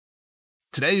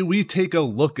Today we take a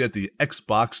look at the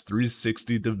Xbox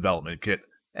 360 development kit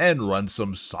and run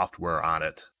some software on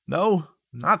it. No,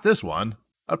 not this one,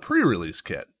 a pre-release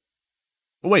kit.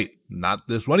 Wait, not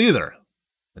this one either.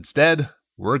 Instead,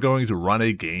 we're going to run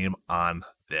a game on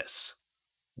this.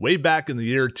 Way back in the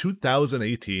year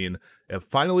 2018, it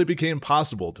finally became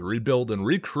possible to rebuild and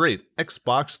recreate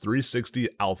Xbox 360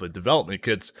 Alpha development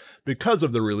kits because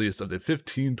of the release of the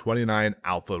 1529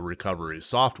 Alpha recovery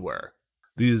software.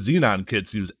 These Xenon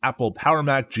kits use Apple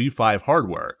PowerMac G5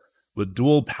 hardware, with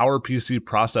dual PowerPC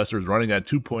processors running at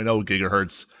 2.0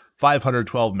 GHz,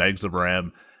 512 MB of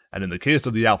RAM, and in the case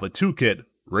of the Alpha 2 kit,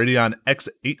 Radeon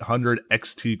X800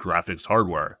 XT graphics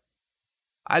hardware.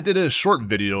 I did a short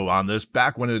video on this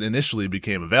back when it initially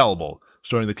became available,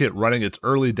 showing the kit running its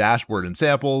early dashboard and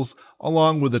samples,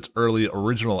 along with its early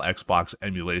original Xbox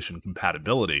emulation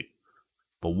compatibility.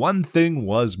 But one thing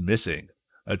was missing: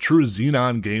 a true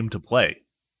Xenon game to play.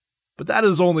 But that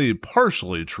is only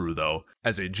partially true though,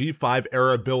 as a G5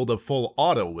 era build of Full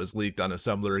Auto was leaked on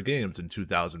Assembler Games in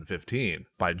 2015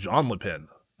 by John Lepin,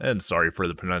 and sorry for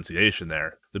the pronunciation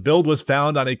there. The build was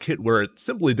found on a kit where it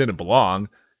simply didn't belong,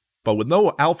 but with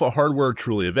no alpha hardware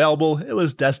truly available, it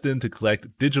was destined to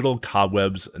collect digital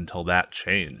cobwebs until that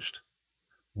changed.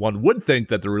 One would think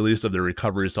that the release of the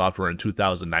recovery software in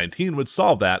 2019 would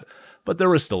solve that, but there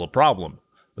was still a problem.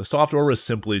 The software was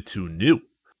simply too new.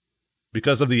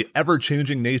 Because of the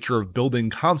ever-changing nature of building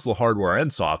console hardware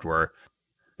and software,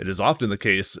 it is often the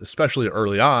case, especially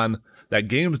early on, that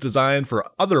games designed for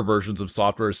other versions of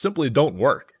software simply don't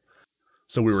work.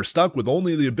 So we were stuck with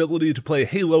only the ability to play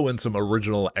Halo and some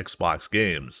original Xbox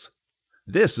games.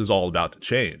 This is all about to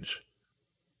change.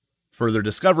 Further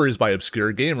discoveries by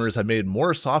obscure gamers have made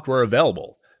more software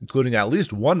available, including at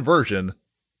least one version,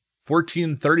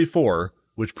 1434,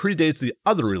 which predates the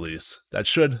other release, that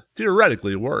should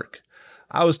theoretically work.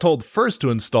 I was told first to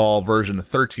install version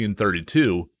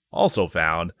 1332, also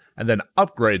found, and then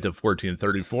upgrade to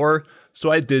 1434, so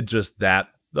I did just that,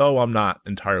 though I'm not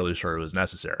entirely sure it was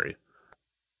necessary.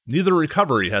 Neither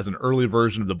recovery has an early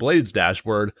version of the Blades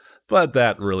dashboard, but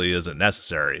that really isn't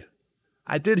necessary.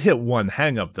 I did hit one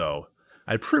hangup though.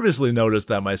 I previously noticed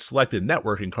that my selected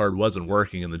networking card wasn't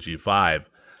working in the G5.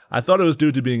 I thought it was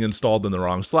due to being installed in the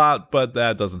wrong slot, but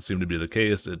that doesn't seem to be the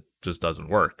case, it just doesn't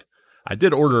work. I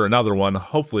did order another one,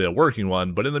 hopefully a working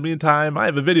one, but in the meantime, I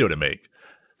have a video to make.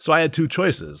 So I had two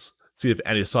choices: see if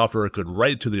any software could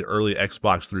write to the early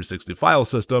Xbox 360 file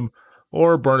system,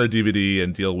 or burn a DVD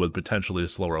and deal with potentially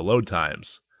slower load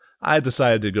times. I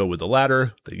decided to go with the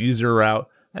latter, the easier route,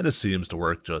 and it seems to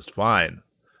work just fine.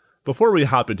 Before we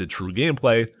hop into true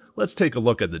gameplay, let's take a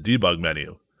look at the debug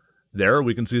menu. There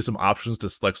we can see some options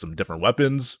to select some different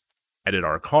weapons, edit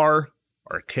our car,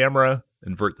 our camera,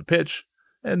 invert the pitch,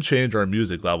 and change our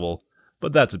music level,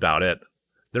 but that's about it.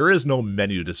 There is no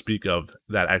menu to speak of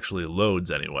that actually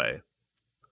loads anyway.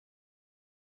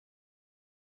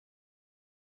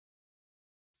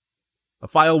 A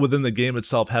file within the game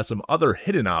itself has some other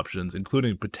hidden options,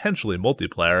 including potentially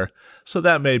multiplayer, so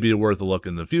that may be worth a look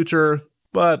in the future,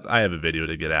 but I have a video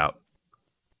to get out.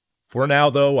 For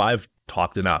now though, I've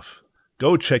talked enough.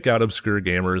 Go check out Obscure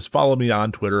Gamers, follow me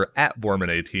on Twitter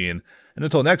 @Borman18, and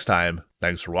until next time,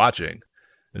 thanks for watching.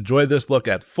 Enjoy this look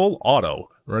at Full Auto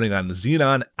running on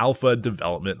Xenon Alpha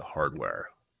development hardware.